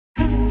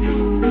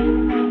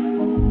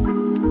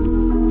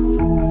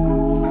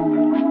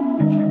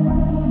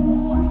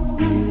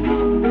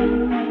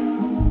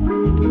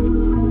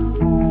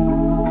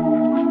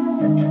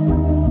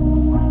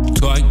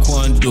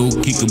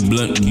a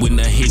blunt when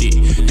I hit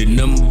it. The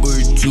number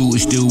 2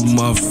 is still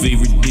my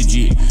favorite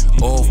digit.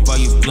 All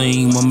fire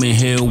flame, I'm in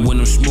hell when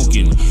I'm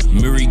smoking.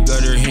 Mary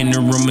got her hand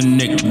around my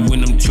neck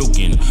when I'm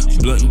choking.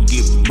 Blunt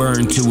get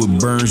burned till it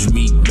burns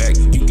me back.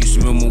 You can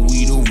smell my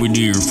weed over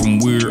there from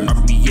where I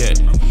be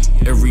at.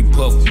 Every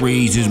puff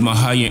raises my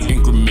higher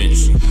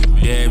increments.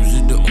 Dabs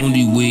is the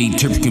only way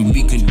terp can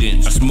be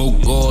condensed. I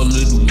smoke all of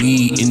the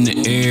weed in the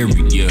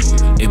area.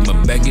 If my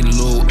bag is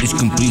low, it's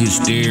complete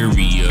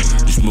hysteria.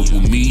 To smoke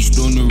with me,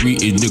 stonery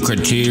is the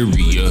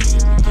criteria.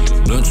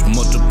 Blunts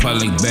multiply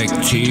like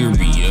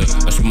bacteria.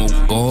 I smoke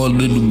all of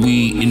the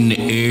weed in the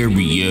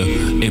area.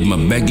 If my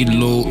bag is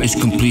low, it's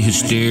complete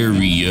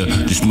hysteria.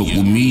 To smoke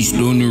with me,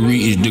 stonery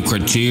is the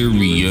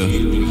criteria.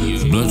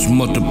 Blunts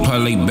multiply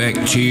like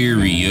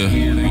bacteria.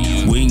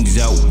 Wings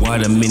out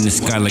wide, I'm in the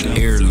sky like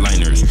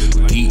airliners.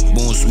 Keep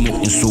on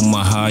smoking so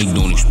my high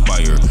don't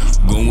expire.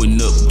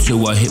 Going up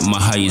till I hit my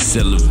highest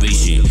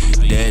elevation.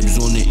 Dabs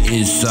on the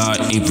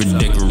inside ain't for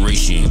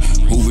decoration.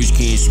 Hoovers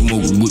can't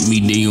smoke with me,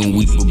 they on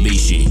weak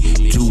probation.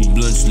 2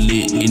 blunts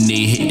lit and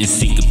they hitting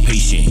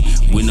syncopation.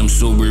 When I'm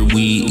sober,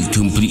 weed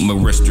complete my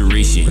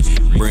restoration.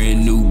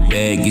 Brand new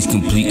bag is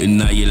complete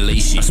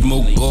annihilation. I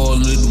smoke all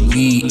of the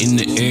weed in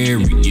the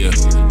area.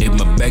 If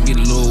my bag is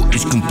low,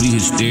 it's complete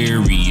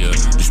hysteria.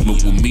 To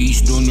smoke with me,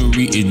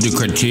 stonery is the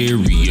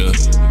criteria.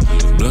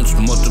 Blunts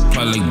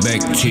multiply like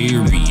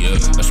bacteria.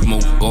 I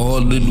smoke all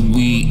of the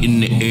weed in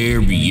the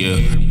area.